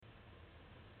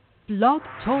Blog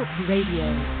Talk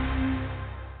Radio.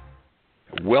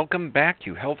 Welcome back,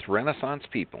 you health renaissance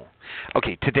people.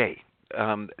 Okay, today,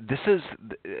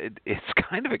 it's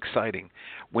kind of exciting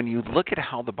when you look at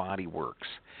how the body works.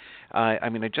 I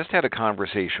just had a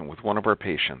conversation with one of our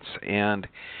patients, and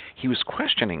he was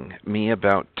questioning me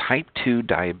about type 2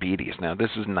 diabetes. Now, this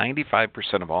is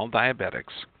 95% of all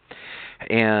diabetics.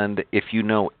 And if you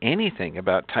know anything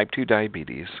about type 2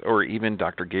 diabetes, or even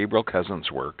Dr. Gabriel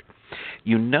Cousens' work,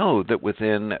 you know that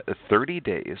within 30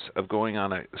 days of going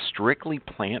on a strictly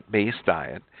plant-based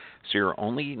diet, so you're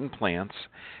only eating plants,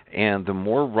 and the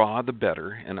more raw the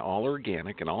better, and all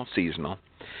organic and all seasonal,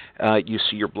 you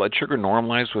see your blood sugar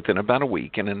normalize within about a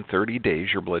week, and in 30 days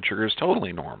your blood sugar is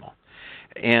totally normal.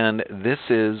 And this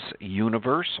is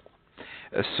universal.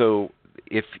 So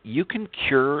if you can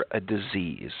cure a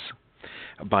disease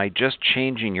by just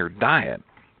changing your diet,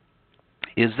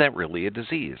 is that really a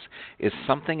disease? Is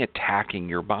something attacking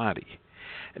your body?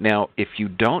 Now, if you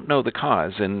don't know the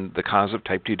cause, and the cause of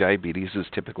type 2 diabetes is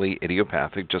typically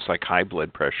idiopathic, just like high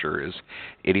blood pressure is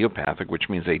idiopathic, which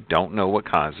means they don't know what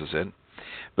causes it.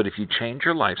 But if you change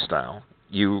your lifestyle,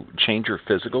 you change your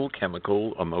physical,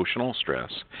 chemical, emotional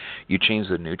stress, you change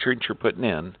the nutrients you're putting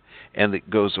in, and it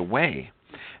goes away,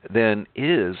 then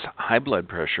is high blood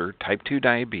pressure, type 2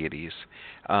 diabetes,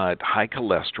 high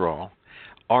cholesterol,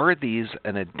 are these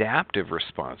an adaptive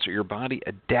response? Are your body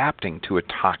adapting to a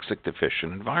toxic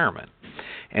deficient environment?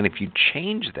 And if you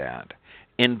change that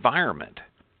environment,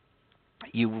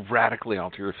 you radically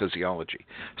alter your physiology.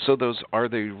 So are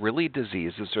they really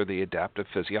diseases, or the adaptive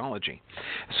physiology?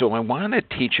 So I want to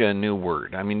teach you a new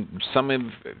word.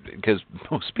 Because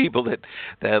most people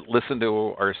that listen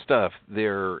to our stuff,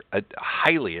 they're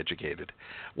highly educated.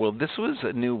 Well, this was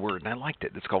a new word, and I liked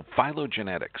it. It's called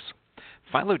phylogenetics.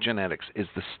 Phylogenetics is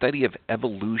the study of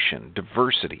evolution,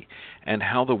 diversity, and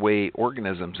how the way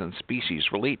organisms and species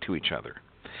relate to each other.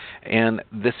 And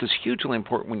this is hugely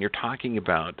important when you're talking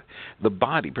about the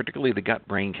body, particularly the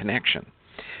gut-brain connection.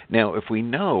 Now, if we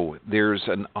know there's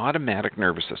an automatic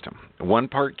nervous system, one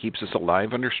part keeps us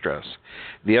alive under stress,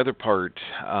 the other part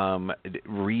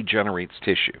regenerates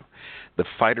tissue. The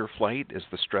fight or flight is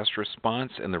the stress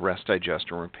response, and the rest, digest,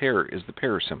 and repair is the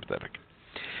parasympathetic.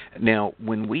 Now,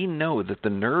 when we know that the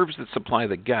nerves that supply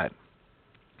the gut,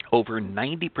 over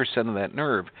 90% of that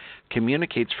nerve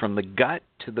communicates from the gut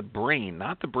to the brain,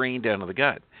 not the brain down to the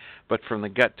gut, but from the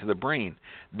gut to the brain.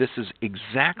 This is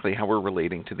exactly how we're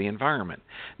relating to the environment.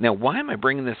 Now, why am I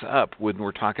bringing this up when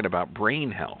we're talking about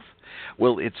brain health?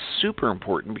 Well, it's super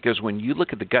important because when you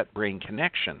look at the gut-brain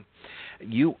connection,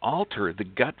 you alter the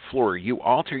gut flora, you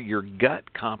alter your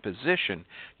gut composition,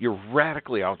 you're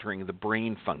radically altering the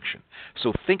brain function.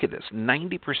 So think of this,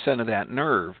 90% of that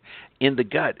nerve in the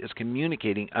gut is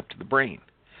communicating up to the brain.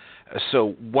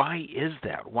 So why is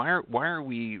that? Why are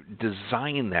we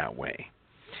designed that way?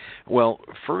 Well,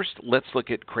 first, let's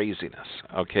look at craziness,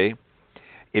 okay?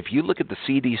 If you look at the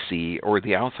CDC or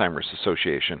the Alzheimer's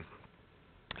Association,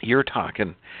 you're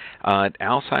talking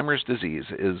Alzheimer's disease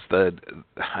is the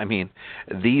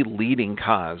leading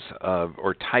cause of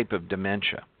or type of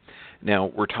dementia.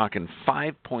 Now, we're talking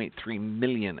 5.3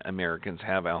 million Americans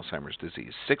have Alzheimer's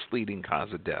disease, sixth leading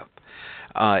cause of death.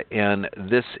 And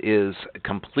this is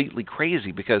completely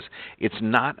crazy because it's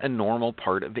not a normal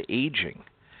part of aging.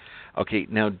 Okay,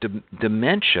 now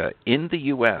dementia in the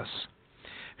U.S.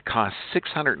 costs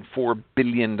 $604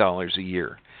 billion a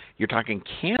year. You're talking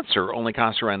cancer only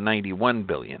costs around $91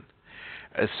 billion.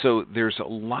 So there's a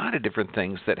lot of different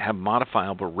things that have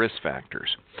modifiable risk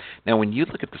factors. Now, when you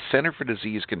look at the Center for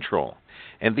Disease Control,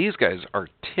 and these guys are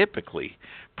typically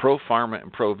pro-pharma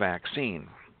and pro-vaccine,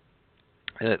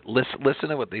 listen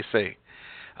to what they say.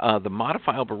 The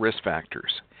modifiable risk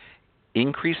factors: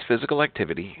 increase physical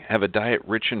activity, have a diet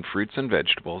rich in fruits and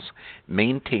vegetables,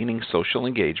 maintaining social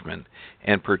engagement,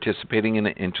 and participating in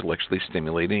intellectually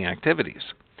stimulating activities.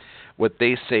 What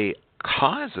they say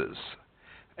causes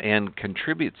and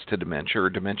contributes to dementia or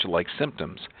dementia-like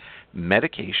symptoms: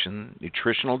 medication,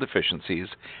 nutritional deficiencies,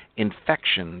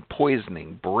 infection,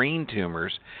 poisoning, brain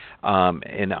tumors,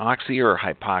 anoxia or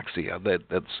hypoxia,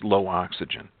 that's low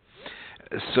oxygen.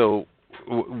 So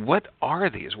what are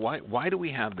these? Why do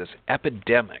we have this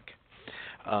epidemic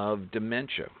of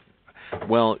dementia?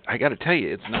 Well, I got to tell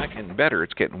you, it's not getting better.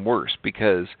 It's getting worse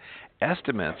because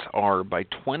estimates are by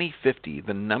 2050,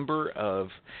 the number of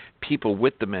people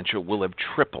with dementia will have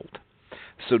tripled.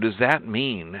 So does that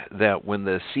mean that when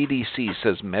the CDC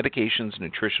says medications,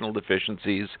 nutritional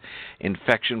deficiencies,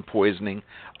 infection, poisoning,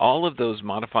 all of those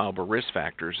modifiable risk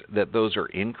factors, that those are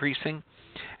increasing?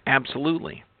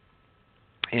 Absolutely.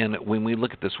 And when we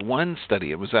look at this one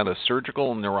study, it was out of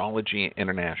Surgical Neurology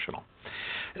International.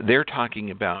 They're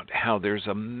talking about how there's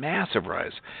a massive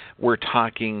rise. We're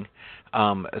talking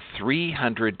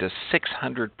 300 to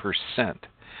 600%,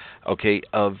 okay,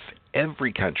 of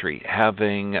every country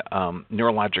having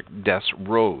neurologic deaths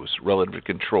rose relative to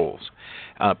controls,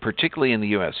 particularly in the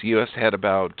U.S. The U.S. had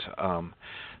about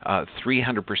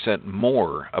 300%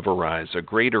 more of a rise, a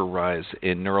greater rise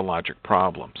in neurologic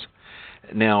problems.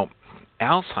 Now,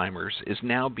 Alzheimer's is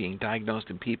now being diagnosed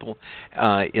in people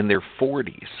in their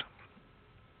 40s.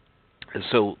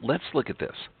 So let's look at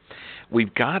this.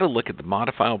 We've got to look at the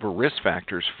modifiable risk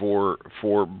factors for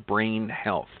brain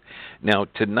health. Now,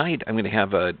 tonight I'm going to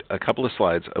have a couple of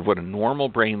slides of what a normal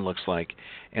brain looks like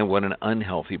and what an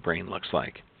unhealthy brain looks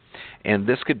like. And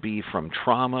this could be from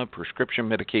trauma, prescription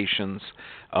medications,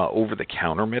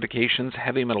 over-the-counter medications,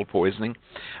 heavy metal poisoning.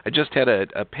 I just had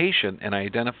a patient, and I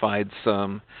identified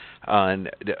some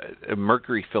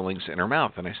mercury fillings in her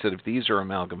mouth. And I said, if these are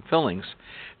amalgam fillings,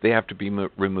 they have to be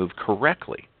removed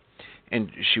correctly. And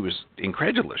she was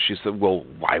incredulous. She said, well,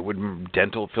 why would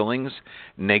dental fillings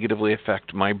negatively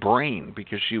affect my brain?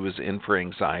 Because she was in for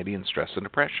anxiety and stress and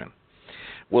depression.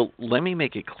 Well, let me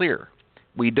make it clear.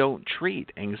 We don't treat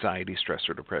anxiety, stress,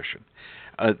 or depression.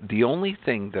 The only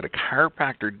thing that a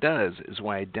chiropractor does is we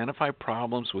identify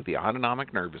problems with the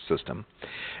autonomic nervous system.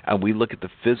 We look at the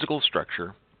physical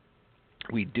structure.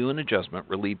 We do an adjustment,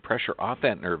 relieve pressure off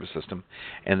that nervous system,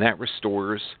 and that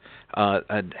restores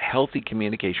a healthy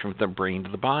communication from the brain to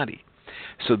the body.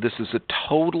 So this is a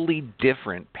totally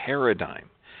different paradigm,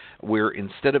 where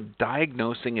instead of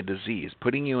diagnosing a disease,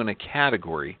 putting you in a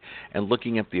category, and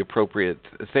looking at the appropriate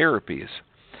therapies,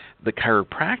 the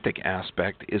chiropractic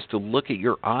aspect is to look at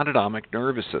your autonomic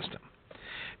nervous system.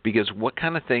 Because what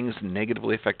kind of things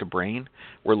negatively affect the brain?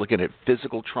 We're looking at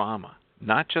physical trauma,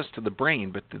 not just to the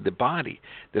brain, but to the body.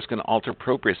 That's going to alter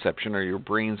proprioception, or your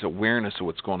brain's awareness of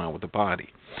what's going on with the body.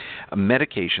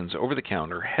 Medications,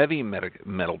 over-the-counter, heavy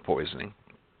metal poisoning.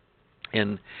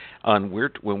 And when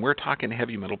we're talking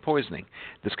heavy metal poisoning,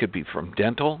 this could be from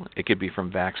dental, it could be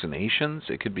from vaccinations,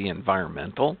 it could be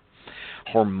environmental,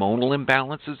 hormonal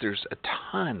imbalances. There's a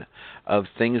ton of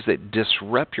things that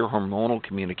disrupt your hormonal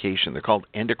communication. They're called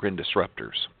endocrine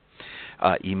disruptors.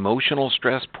 Emotional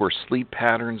stress, poor sleep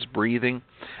patterns, breathing.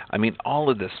 I mean, all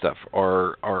of this stuff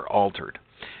are altered.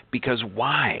 Because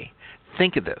why?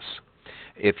 Think of this.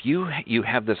 If you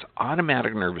have this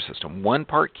automatic nervous system, one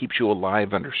part keeps you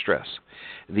alive under stress.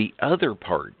 The other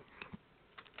part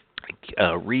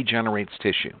regenerates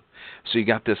tissue. So you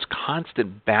got this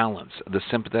constant balance of the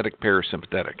sympathetic,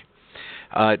 parasympathetic.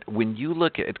 When you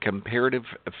look at comparative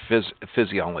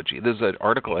physiology, this is an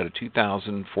article out of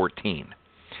 2014.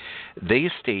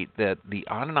 They state that the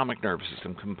autonomic nervous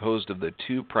system, composed of the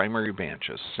two primary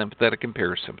branches, sympathetic and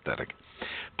parasympathetic,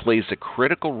 plays a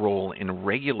critical role in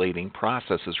regulating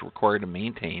processes required to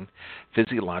maintain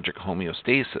physiologic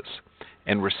homeostasis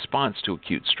and response to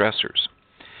acute stressors.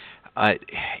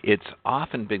 It's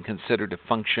often been considered to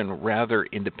function rather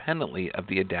independently of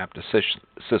the adaptive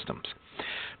systems.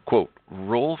 Quote,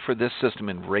 role for this system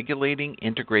in regulating,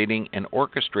 integrating, and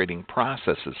orchestrating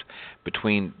processes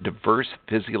between diverse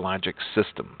physiologic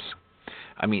systems.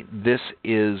 I mean, this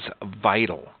is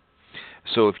vital.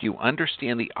 So if you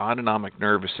understand the autonomic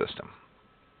nervous system,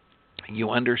 you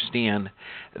understand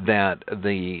that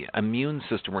the immune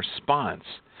system responds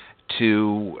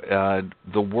to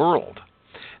the world.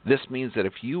 This means that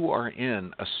if you are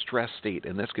in a stress state,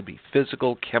 and this could be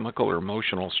physical, chemical, or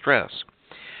emotional stress,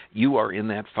 you are in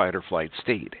that fight or flight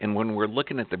state. And when we're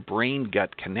looking at the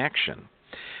brain-gut connection,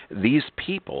 these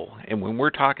people, and when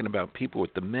we're talking about people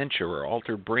with dementia or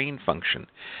altered brain function,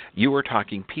 you are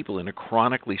talking people in a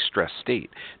chronically stressed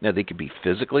state. Now, they could be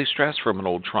physically stressed from an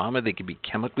old trauma. They could be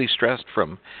chemically stressed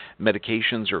from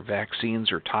medications or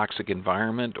vaccines or toxic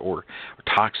environment or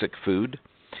toxic food.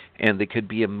 And they could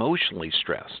be emotionally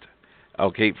stressed,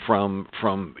 okay, from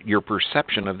your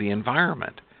perception of the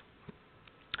environment.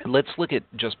 Let's look at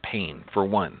just pain for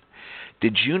one.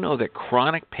 Did you know that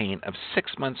chronic pain of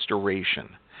 6 months duration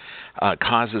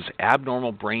causes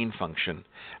abnormal brain function?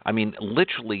 I mean,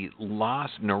 literally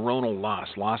neuronal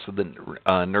loss of the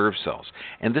nerve cells.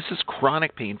 And this is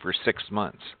chronic pain for 6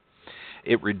 months.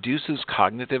 It reduces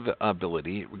cognitive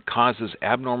ability, it causes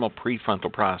abnormal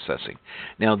prefrontal processing.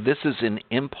 Now, this is an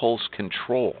impulse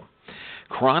control.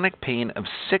 Chronic pain of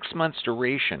 6 months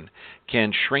duration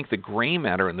can shrink the gray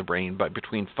matter in the brain by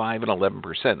between 5 and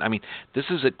 11%. I mean, this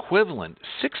is equivalent.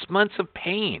 6 months of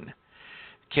pain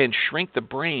can shrink the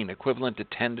brain equivalent to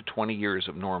 10 to 20 years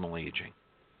of normal aging.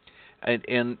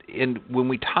 And when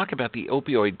we talk about the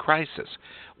opioid crisis,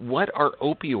 what are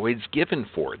opioids given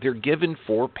for? They're given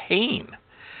for pain.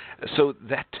 So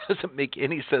that doesn't make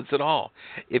any sense at all.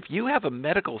 If you have a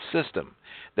medical system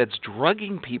that's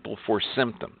drugging people for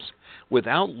symptoms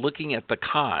without looking at the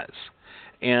cause,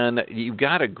 and you've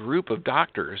got a group of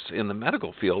doctors in the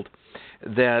medical field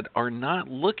that are not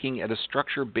looking at a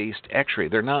structure-based x-ray,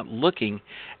 they're not looking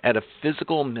at a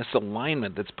physical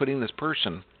misalignment that's putting this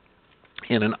person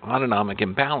in an autonomic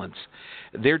imbalance.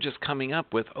 They're just coming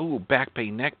up with, back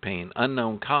pain, neck pain,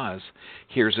 unknown cause,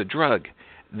 here's a drug.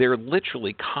 They're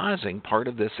literally causing part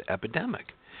of this epidemic.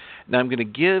 Now, I'm going to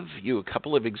give you a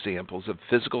couple of examples of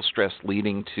physical stress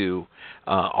leading to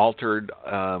altered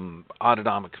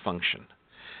autonomic function.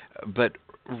 But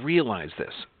realize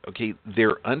this, okay?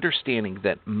 They're understanding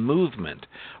that movement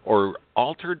or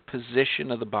altered position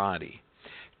of the body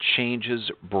changes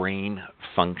brain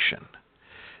function.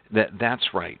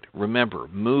 That's right. Remember,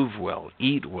 move well,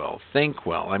 eat well, think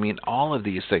well. I mean, all of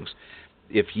these things.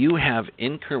 If you have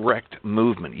incorrect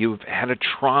movement, you've had a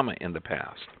trauma in the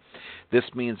past, this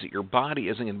means that your body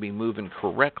isn't going to be moving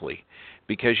correctly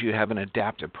because you have an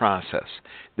adaptive process.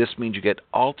 This means you get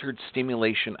altered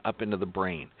stimulation up into the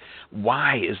brain.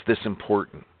 Why is this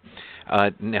important?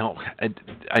 Now,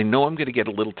 I know I'm going to get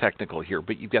a little technical here,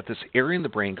 but you've got this area in the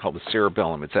brain called the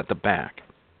cerebellum. It's at the back.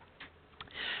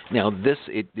 Now,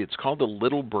 it's called the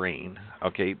little brain,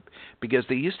 okay, because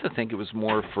they used to think it was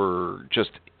more for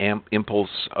just impulse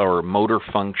or motor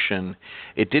function.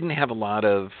 It didn't have a lot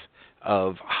of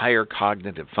higher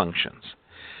cognitive functions,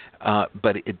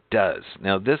 but it does.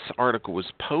 Now, this article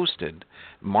was posted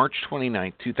March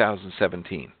 29,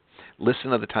 2017.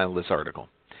 Listen to the title of this article.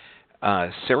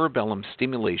 Cerebellum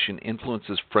stimulation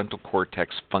influences frontal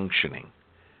cortex functioning.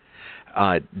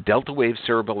 Delta wave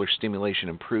cerebellar stimulation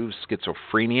improves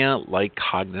schizophrenia-like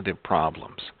cognitive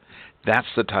problems. That's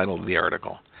the title of the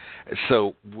article.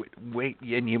 So wait,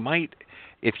 and you might,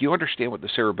 if you understand what the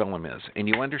cerebellum is, and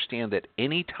you understand that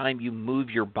any time you move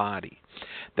your body,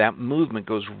 that movement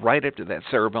goes right up to that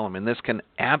cerebellum, and this can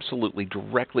absolutely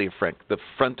directly affect the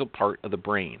frontal part of the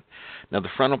brain. Now, the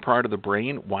frontal part of the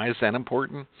brain, why is that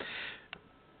important?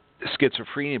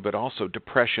 Schizophrenia, but also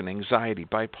depression, anxiety,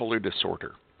 bipolar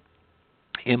disorder,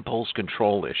 impulse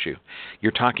control issue.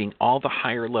 You're talking all the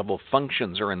higher level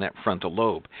functions are in that frontal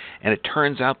lobe, and it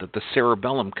turns out that the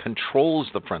cerebellum controls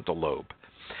the frontal lobe.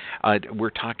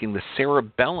 We're talking the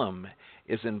cerebellum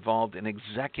is involved in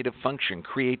executive function,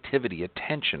 creativity,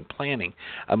 attention, planning,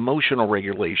 emotional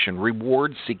regulation,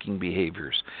 reward-seeking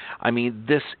behaviors. I mean,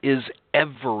 this is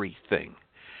everything.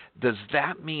 Does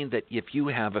that mean that if you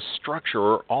have a structure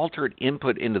or altered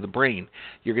input into the brain,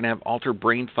 you're going to have altered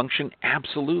brain function?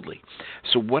 Absolutely.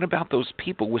 So what about those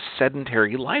people with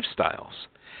sedentary lifestyles?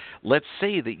 Let's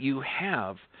say that you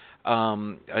have,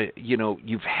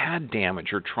 you've had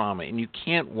damage or trauma and you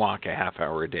can't walk a half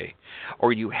hour a day,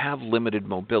 or you have limited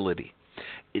mobility.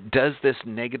 Does this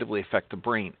negatively affect the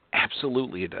brain?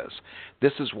 Absolutely it does.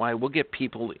 This is why we'll get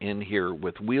people in here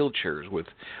with wheelchairs,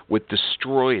 with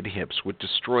destroyed hips, with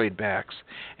destroyed backs,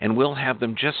 and we'll have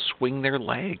them just swing their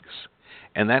legs.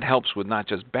 And that helps with not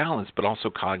just balance, but also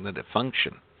cognitive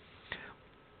function.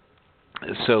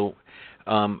 So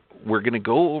we're going to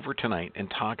go over tonight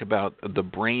and talk about the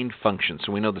brain function,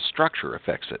 so we know the structure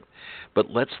affects it.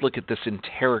 But let's look at this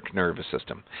enteric nervous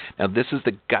system. Now, this is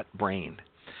the gut brain.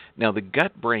 Now, the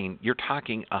gut brain, you're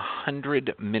talking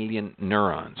 100 million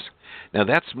neurons. Now,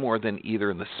 that's more than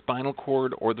either in the spinal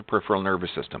cord or the peripheral nervous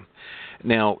system.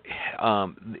 Now,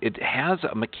 it has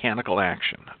a mechanical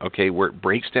action, okay, where it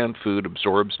breaks down food,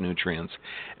 absorbs nutrients,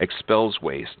 expels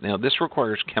waste. Now, this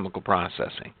requires chemical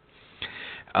processing.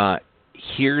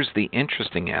 Here's the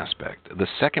interesting aspect. The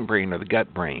second brain, or the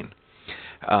gut brain,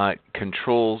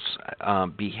 controls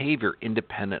behavior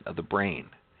independent of the brain.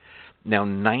 Now,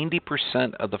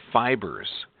 90% of the fibers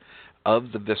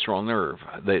of the visceral nerve,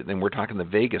 and we're talking the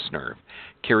vagus nerve,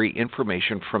 carry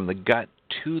information from the gut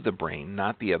to the brain,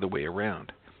 not the other way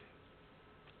around.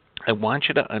 I want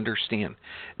you to understand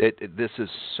that this is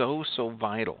so, so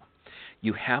vital.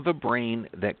 You have a brain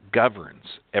that governs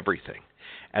everything.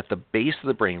 At the base of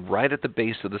the brain, right at the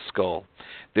base of the skull,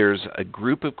 there's a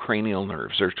group of cranial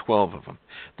nerves. There's 12 of them.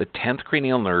 The 10th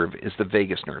cranial nerve is the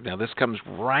vagus nerve. Now, this comes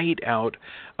right out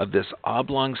of this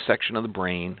oblong section of the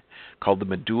brain called the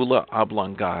medulla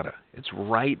oblongata.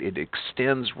 It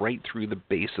extends right through the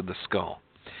base of the skull.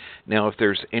 Now, if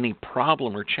there's any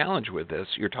problem or challenge with this,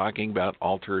 you're talking about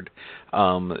altered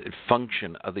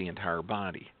function of the entire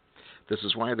body. This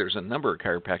is why there's a number of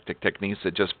chiropractic techniques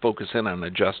that just focus in on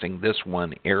adjusting this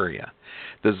one area.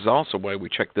 This is also why we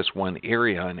check this one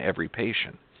area on every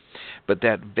patient. But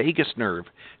that vagus nerve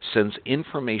sends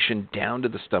information down to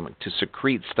the stomach to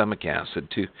secrete stomach acid,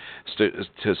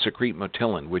 to secrete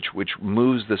motilin, which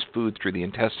moves this food through the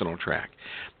intestinal tract,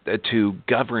 to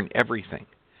govern everything.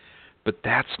 But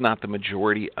that's not the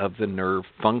majority of the nerve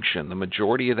function. The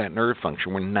majority of that nerve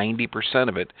function, where 90%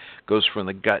 of it goes from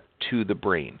the gut to the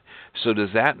brain. So does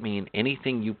that mean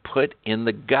anything you put in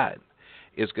the gut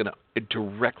is going to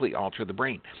directly alter the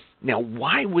brain? Now,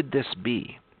 why would this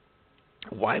be?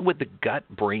 Why would the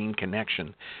gut-brain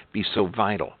connection be so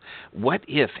vital? What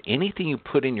if anything you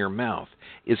put in your mouth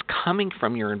is coming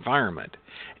from your environment,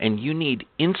 and you need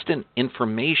instant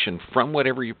information from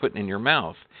whatever you're putting in your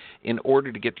mouth in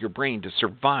order to get your brain to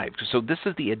survive? So this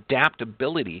is the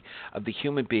adaptability of the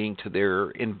human being to their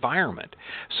environment.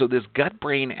 So this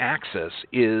gut-brain axis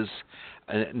is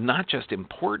not just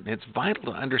important, it's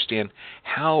vital to understand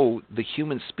how the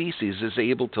human species is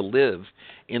able to live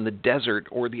in the desert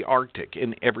or the Arctic,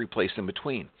 in every place in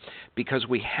between. Because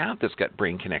we have this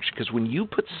gut-brain connection. Because when you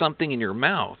put something in your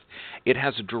mouth, it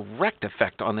has a direct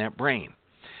effect on that brain.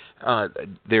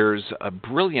 There's a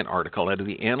brilliant article out of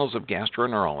the Annals of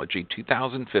Gastroenterology,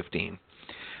 2015.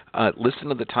 Listen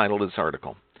to the title of this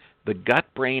article. The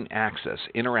gut-brain axis,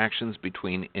 interactions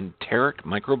between enteric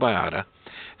microbiota,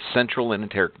 central and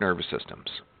enteric nervous systems.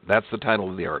 That's the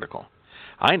title of the article.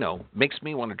 I know, makes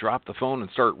me want to drop the phone and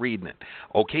start reading it.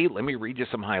 Okay, let me read you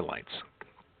some highlights.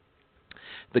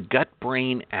 The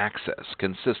gut-brain axis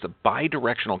consists of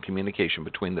bidirectional communication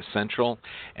between the central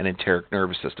and enteric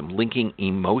nervous system, linking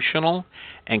emotional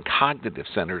and cognitive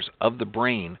centers of the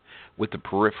brain with the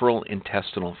peripheral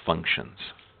intestinal functions.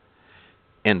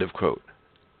 End of quote.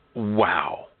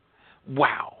 Wow.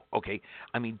 Okay,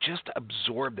 I mean, just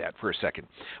absorb that for a second.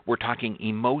 We're talking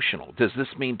emotional. Does this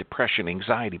mean depression,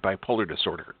 anxiety, bipolar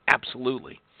disorder?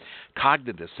 Absolutely.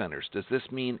 Cognitive centers. Does this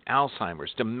mean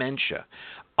Alzheimer's, dementia?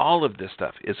 All of this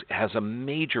stuff has a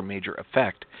major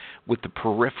effect with the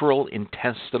peripheral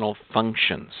intestinal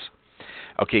functions.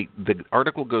 Okay, the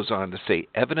article goes on to say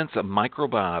evidence of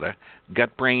microbiota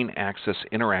gut-brain axis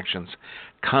interactions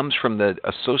comes from the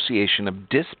association of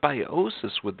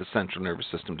dysbiosis with the central nervous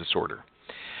system disorder,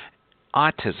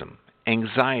 autism,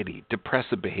 anxiety,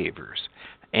 depressive behaviors,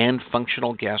 and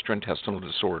functional gastrointestinal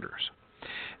disorders.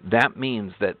 That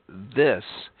means that this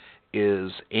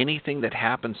is anything that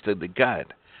happens to the gut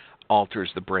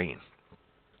alters the brain.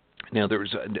 Now, there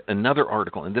was another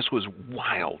article, and this was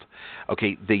wild.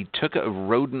 Okay, they took a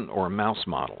rodent or mouse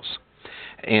models,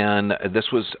 and this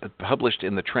was published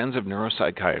in the Trends of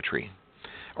Neuropsychiatry,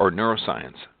 or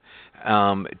Neuroscience,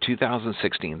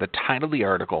 2016. The title of the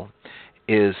article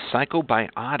is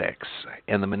Psychobiotics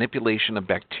and the Manipulation of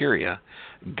Bacteria,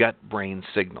 Gut-Brain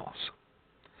Signals.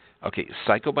 Okay,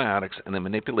 psychobiotics and the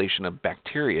manipulation of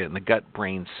bacteria in the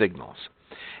gut-brain signals.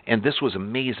 And this was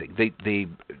amazing. They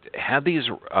had these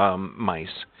mice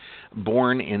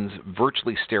born in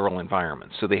virtually sterile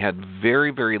environments. So they had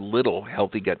very little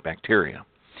healthy gut bacteria.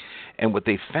 And what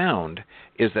they found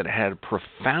is that it had a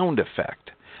profound effect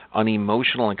on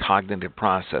emotional and cognitive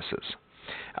processes.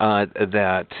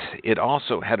 That it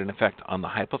also had an effect on the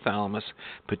hypothalamus,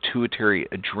 pituitary,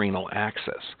 adrenal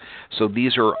axis. So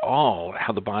these are all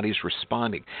how the body's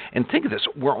responding. And think of this,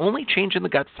 we're only changing the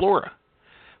gut flora.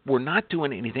 We're not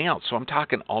doing anything else. So I'm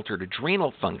talking altered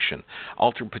adrenal function,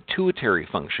 altered pituitary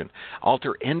function,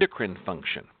 altered endocrine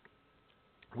function.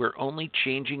 We're only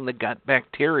changing the gut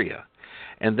bacteria.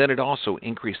 And then it also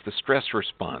increased the stress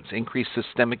response, increased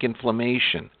systemic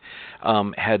inflammation,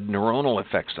 had neuronal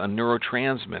effects on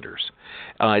neurotransmitters,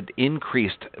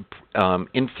 increased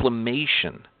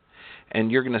inflammation.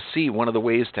 And you're going to see one of the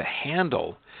ways to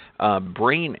handle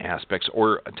brain aspects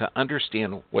or to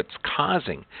understand what's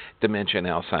causing dementia and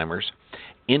Alzheimer's,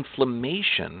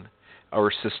 inflammation or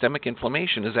systemic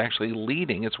inflammation is actually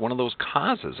leading. It's one of those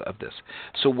causes of this.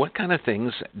 So what kind of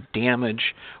things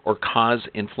damage or cause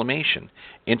inflammation?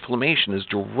 Inflammation is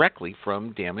directly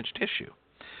from damaged tissue.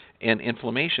 And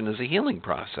inflammation is a healing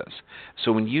process.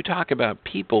 So when you talk about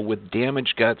people with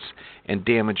damaged guts and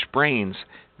damaged brains,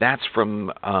 that's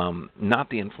from not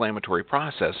the inflammatory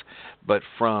process, but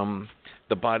from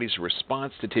the body's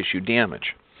response to tissue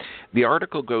damage. The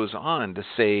article goes on to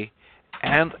say,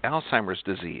 and Alzheimer's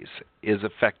disease is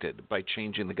affected by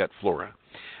changing the gut flora.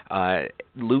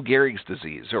 Lou Gehrig's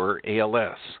disease, or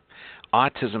ALS.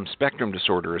 Autism spectrum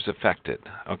disorder is affected.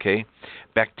 Okay,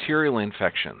 bacterial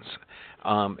infections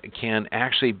can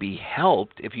actually be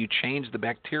helped if you change the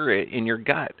bacteria in your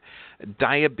gut.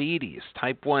 Diabetes,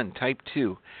 type 1, type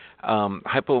 2,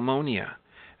 hypomania,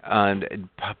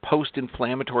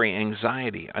 post-inflammatory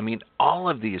anxiety. I mean, all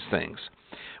of these things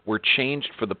were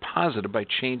changed for the positive by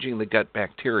changing the gut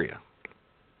bacteria.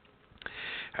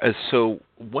 So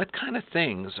what kind of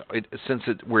things,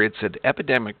 where it's an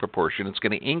epidemic proportion, it's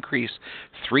going to increase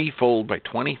threefold by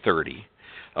 2030.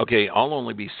 Okay, I'll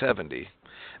only be 70.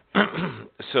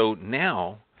 So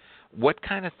now, what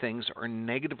kind of things are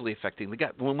negatively affecting the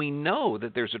gut when we know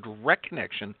that there's a direct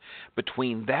connection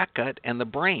between that gut and the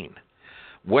brain?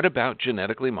 What about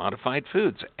genetically modified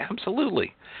foods?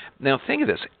 Absolutely. Now think of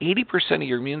this. 80% of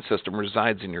your immune system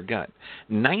resides in your gut.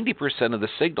 90% of the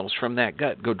signals from that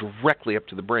gut go directly up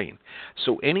to the brain.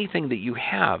 So anything that you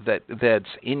have that's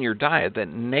in your diet that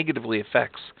negatively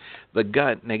affects the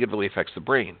gut negatively affects the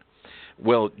brain.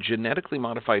 Well, genetically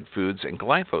modified foods and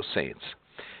glyphosates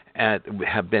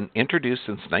have been introduced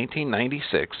since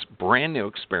 1996, brand new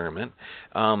experiment.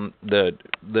 The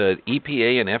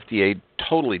EPA and FDA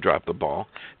totally dropped the ball.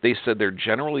 They said they're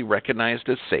generally recognized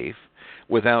as safe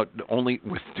with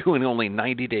doing only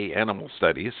 90-day animal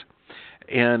studies,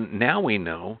 and now we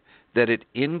know that it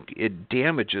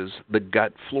damages the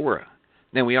gut flora.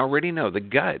 Now, we already know the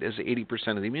gut is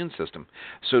 80% of the immune system.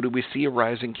 So do we see a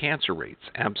rise in cancer rates?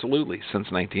 Absolutely,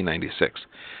 since 1996.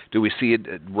 Do we see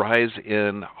a rise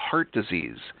in heart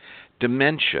disease,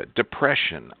 dementia,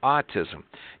 depression, autism?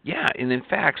 Yeah, and in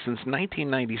fact, since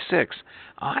 1996,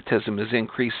 autism has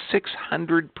increased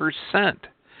 600%.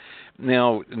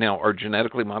 Now, are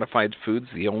genetically modified foods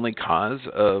the only cause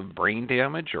of brain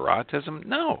damage or autism?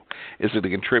 No. Is it a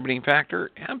contributing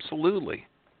factor? Absolutely.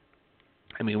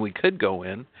 I mean, we could go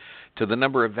in to the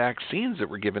number of vaccines that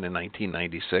were given in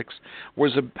 1996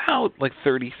 was about like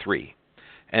 33,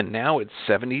 and now it's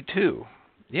 72.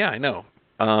 Yeah, I know,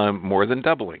 more than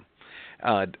doubling.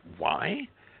 Why?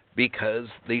 Because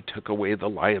they took away the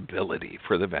liability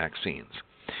for the vaccines.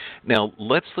 Now,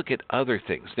 let's look at other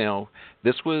things. Now,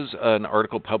 this was an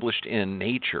article published in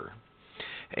Nature,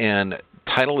 and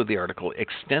title of the article,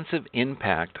 Extensive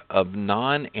Impact of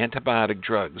Non-Antibiotic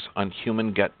Drugs on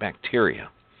Human Gut Bacteria.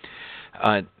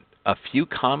 A few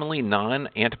commonly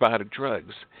non-antibiotic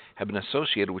drugs have been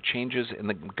associated with changes in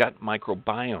the gut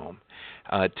microbiome.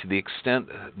 To the extent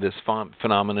this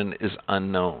phenomenon is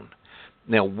unknown.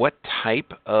 Now, what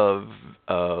type of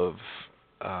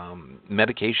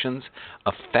medications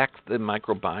affect the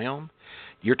microbiome?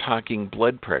 You're talking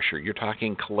blood pressure. You're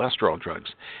talking cholesterol drugs.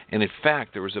 And in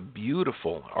fact, there was a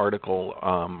beautiful article,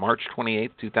 March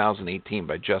 28, 2018,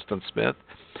 by Justin Smith.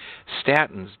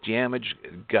 Statins damage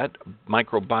gut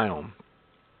microbiome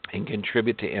and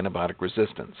contribute to antibiotic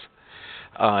resistance.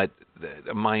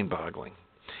 Mind-boggling.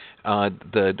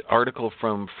 The article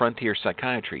from Frontier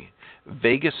Psychiatry,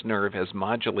 vagus nerve as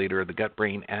modulator of the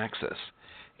gut-brain axis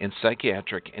in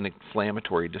psychiatric and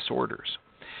inflammatory disorders.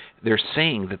 They're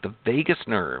saying that the vagus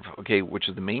nerve, which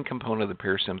is the main component of the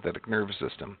parasympathetic nervous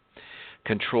system,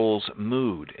 controls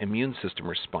mood, immune system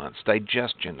response,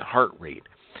 digestion, heart rate.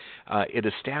 It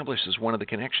establishes one of the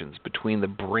connections between the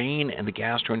brain and the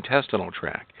gastrointestinal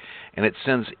tract, and it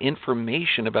sends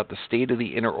information about the state of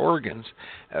the inner organs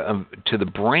to the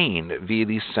brain via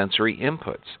these sensory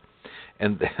inputs.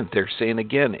 And they're saying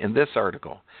again in this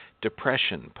article,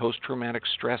 depression, post-traumatic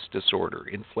stress disorder,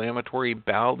 inflammatory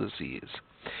bowel disease.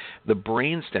 The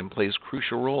brainstem plays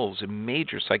crucial roles in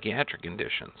major psychiatric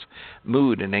conditions,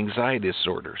 mood and anxiety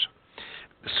disorders.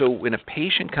 So when a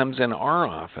patient comes in our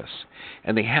office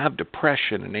and they have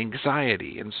depression and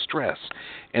anxiety and stress,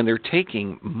 and they're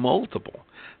taking multiple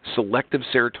selective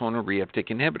serotonin reuptake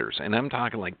inhibitors, and I'm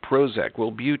talking like Prozac,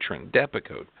 Wellbutrin,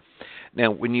 Depakote. Now,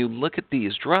 when you look at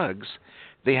these drugs,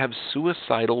 they have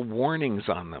suicidal warnings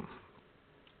on them.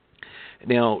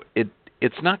 Now,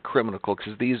 it's not criminal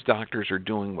because these doctors are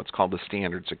doing what's called the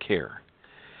standards of care.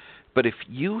 But if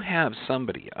you have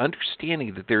somebody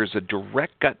understanding that there is a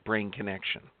direct gut-brain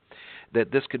connection,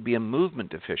 that this could be a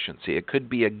movement deficiency, it could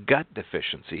be a gut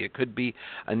deficiency, it could be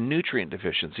a nutrient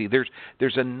deficiency.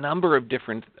 There's a number of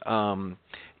different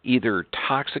either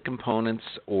toxic components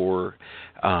or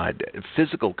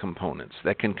physical components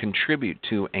that can contribute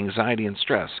to anxiety and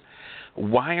stress.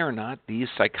 Why are not these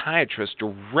psychiatrists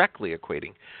directly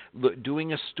equating,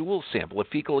 doing a stool sample, a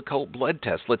fecal occult blood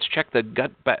test? Let's check the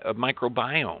gut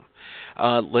microbiome.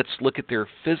 Let's look at their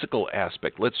physical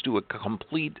aspect. Let's do a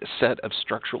complete set of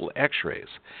structural x-rays.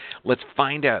 Let's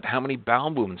find out how many bowel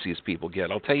movements these people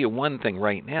get. I'll tell you one thing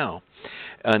right now.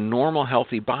 A normal,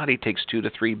 healthy body takes 2 to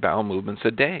 3 bowel movements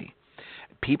a day.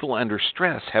 People under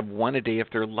stress have 1 a day if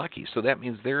they're lucky. So that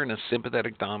means they're in a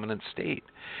sympathetic dominant state.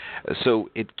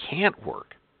 So it can't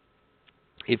work.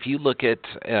 If you look at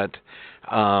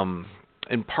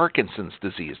in Parkinson's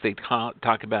disease, they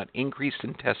talk about increased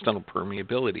intestinal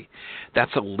permeability.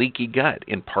 That's a leaky gut.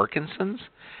 In Parkinson's,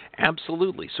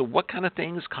 Absolutely. So what kind of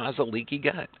things cause a leaky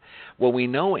gut? Well, we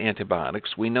know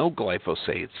antibiotics, we know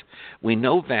glyphosates, we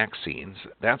know vaccines.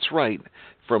 That's right.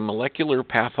 From Molecular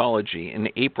Pathology in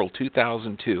April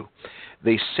 2002,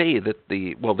 they say that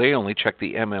they only check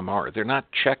the MMR. They're not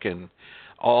checking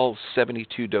all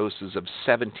 72 doses of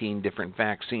 17 different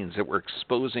vaccines that were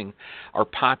exposing our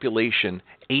population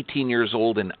 18 years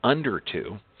old and under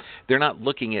to. They're not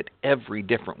looking at every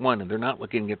different one, and they're not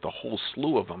looking at the whole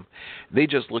slew of them. They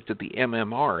just looked at the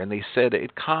MMR, and they said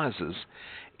it causes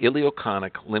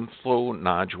ileoconic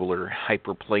lymphonodular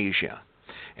hyperplasia.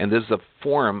 And this is a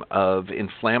form of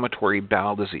inflammatory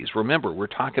bowel disease. Remember, we're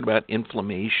talking about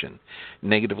inflammation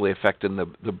negatively affecting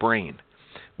the brain.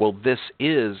 Well, this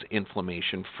is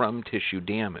inflammation from tissue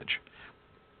damage.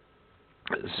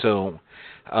 So,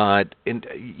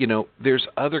 there's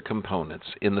other components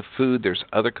in the food. There's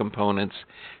other components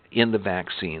in the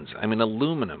vaccines. I mean,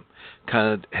 aluminum,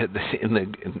 in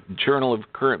the Journal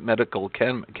of Current Medical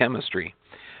Chemistry,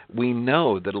 we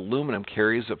know that aluminum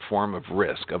carries a form of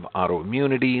risk of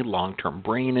autoimmunity, long-term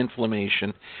brain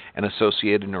inflammation, and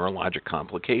associated neurologic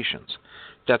complications.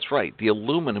 That's right. The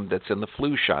aluminum that's in the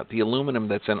flu shot, the aluminum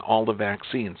that's in all the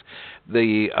vaccines,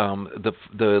 the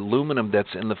aluminum that's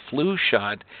in the flu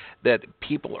shot that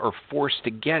people are forced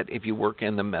to get if you work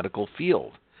in the medical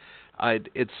field.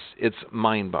 It's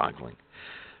mind-boggling.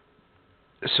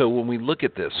 So when we look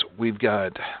at this, we've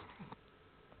got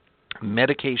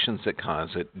medications that cause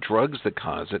it, drugs that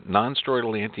cause it,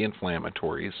 non-steroidal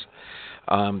anti-inflammatories,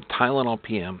 Tylenol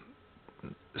PM.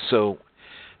 So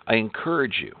I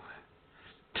encourage you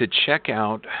to check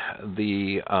out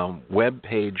the web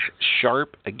page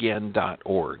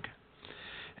sharpagain.org.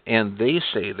 And they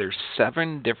say there's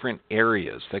 7 different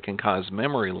areas that can cause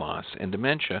memory loss and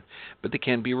dementia, but they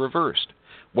can be reversed.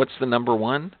 What's the number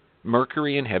one?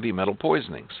 Mercury and heavy metal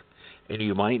poisonings. And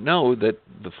you might know that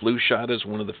the flu shot is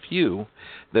one of the few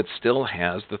that still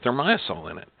has the thimerosal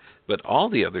in it. But all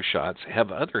the other shots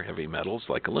have other heavy metals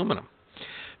like aluminum.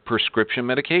 Prescription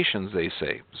medications, they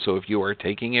say. So if you are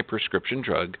taking a prescription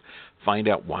drug, find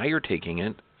out why you're taking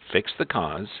it, fix the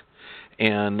cause,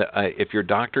 and if your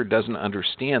doctor doesn't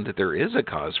understand that there is a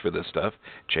cause for this stuff,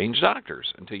 change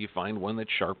doctors until you find one that's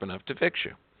sharp enough to fix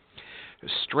you.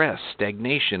 Stress,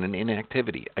 stagnation, and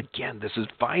inactivity. Again, this is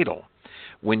vital.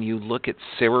 When you look at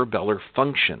cerebellar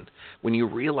function, when you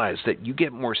realize that you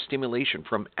get more stimulation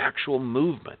from actual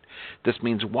movement, this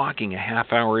means walking a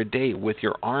half hour a day with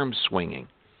your arms swinging.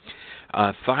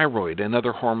 Thyroid and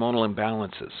other hormonal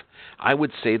imbalances. I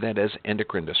would say that as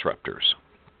endocrine disruptors.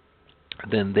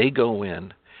 Then they go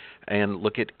in and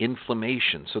look at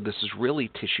inflammation. So this is really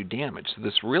tissue damage. So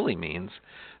this really means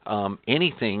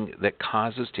anything that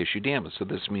causes tissue damage. So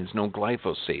this means no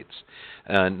glyphosates,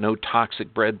 no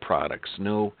toxic bread products,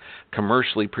 no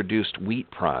commercially produced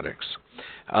wheat products,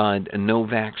 no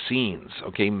vaccines,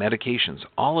 medications.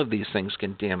 All of these things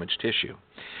can damage tissue.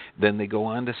 Then they go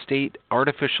on to state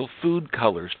artificial food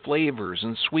colors, flavors,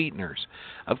 and sweeteners.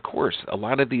 Of course, a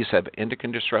lot of these have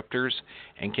endocrine disruptors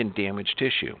and can damage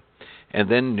tissue.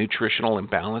 And then nutritional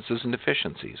imbalances and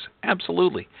deficiencies.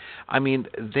 Absolutely. I mean,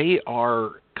 they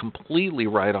are completely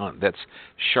right on. That's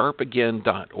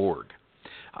sharpagain.org.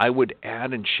 I would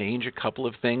add and change a couple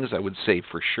of things. I would say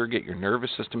for sure get your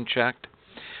nervous system checked.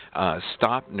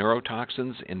 Stop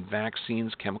neurotoxins in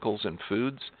vaccines, chemicals, and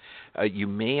foods. You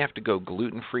may have to go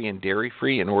gluten-free and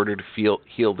dairy-free in order to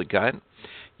heal the gut.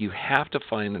 You have to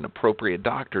find an appropriate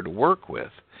doctor to work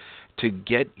with to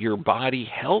get your body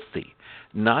healthy,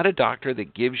 not a doctor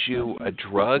that gives you a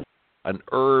drug, an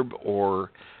herb,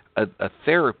 or a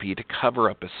therapy to cover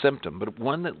up a symptom, but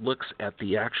one that looks at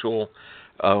the actual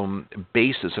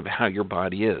basis of how your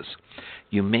body is.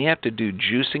 You may have to do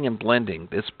juicing and blending.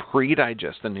 This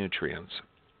pre-digest the nutrients.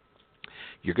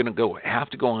 You're going to have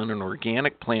to go on an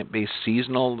organic, plant-based,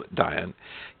 seasonal diet.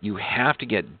 You have to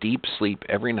get deep sleep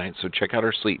every night, so check out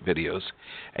our sleep videos.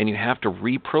 And you have to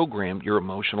reprogram your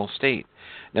emotional state.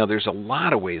 Now, there's a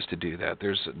lot of ways to do that.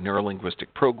 There's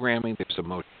neurolinguistic programming. There's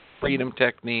emotional freedom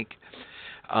technique.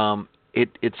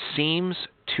 It seems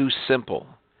too simple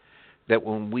that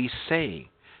when we say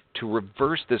to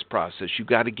reverse this process, you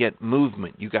got to get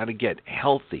movement, you got to get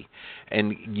healthy,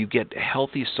 and you get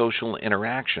healthy social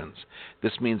interactions.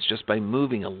 This means just by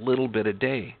moving a little bit a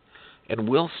day, and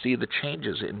we'll see the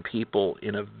changes in people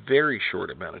in a very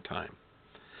short amount of time.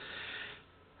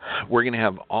 We're going to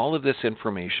have all of this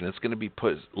information. It's going to be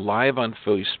put live on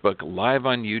Facebook, live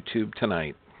on YouTube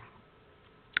tonight.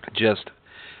 Just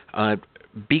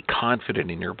be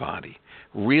confident in your body.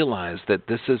 Realize that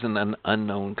this isn't an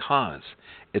unknown cause.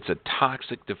 It's a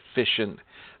toxic deficient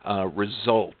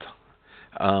result.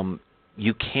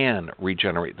 You can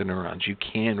regenerate the neurons. You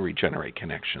can regenerate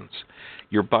connections.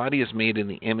 Your body is made in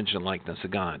the image and likeness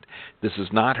of God. This is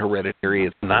not hereditary.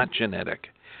 It's not genetic.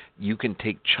 You can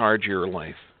take charge of your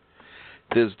life.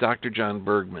 This is Dr. John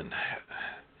Bergman.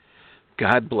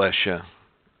 God bless you,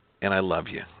 and I love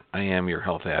you. I am your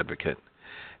health advocate,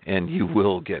 and you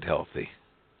will get healthy.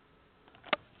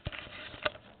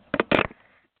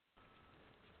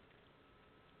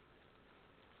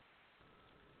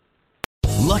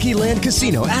 Lucky Land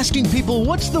Casino, asking people,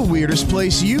 what's the weirdest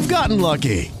place you've gotten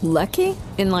lucky? Lucky?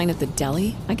 In line at the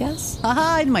deli, I guess?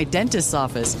 Aha, in my dentist's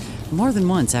office. More than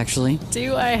once, actually.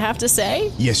 Do I have to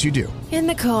say? Yes, you do. In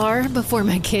the car before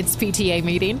my kids' PTA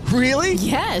meeting. Really?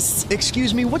 Yes.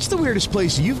 Excuse me, what's the weirdest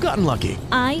place you've gotten lucky?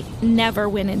 I never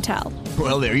win and tell.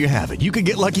 Well, there you have it. You can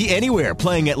get lucky anywhere,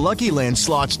 playing at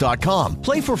LuckyLandSlots.com.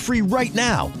 Play for free right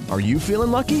now. Are you feeling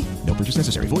lucky? No purchase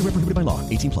necessary. Void where prohibited by law.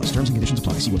 18+. Terms and conditions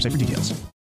apply. See website for details.